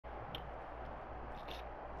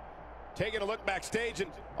Taking a look backstage,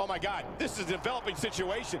 and oh my God, this is a developing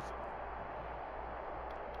situation.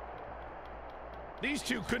 These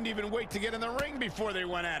two couldn't even wait to get in the ring before they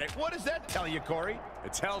went at it. What does that tell you, Corey?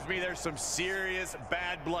 It tells me there's some serious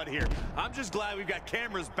bad blood here. I'm just glad we've got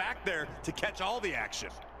cameras back there to catch all the action.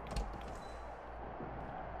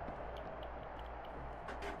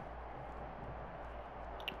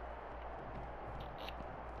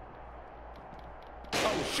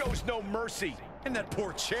 Oh, shows no mercy. And that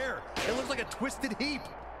poor chair, it looks like a twisted heap.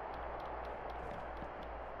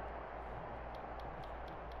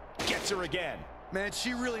 Gets her again. Man,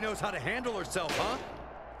 she really knows how to handle herself, huh?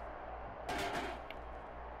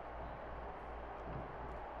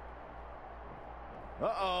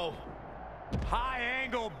 Uh-oh. High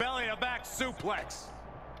angle belly to back suplex.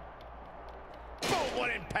 Boom, what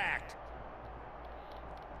impact.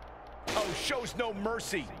 Oh, shows no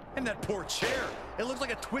mercy. And that poor chair, it looks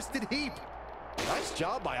like a twisted heap. Nice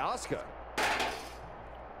job by Asuka.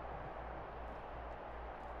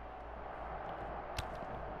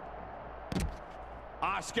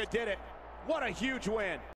 Asuka did it. What a huge win.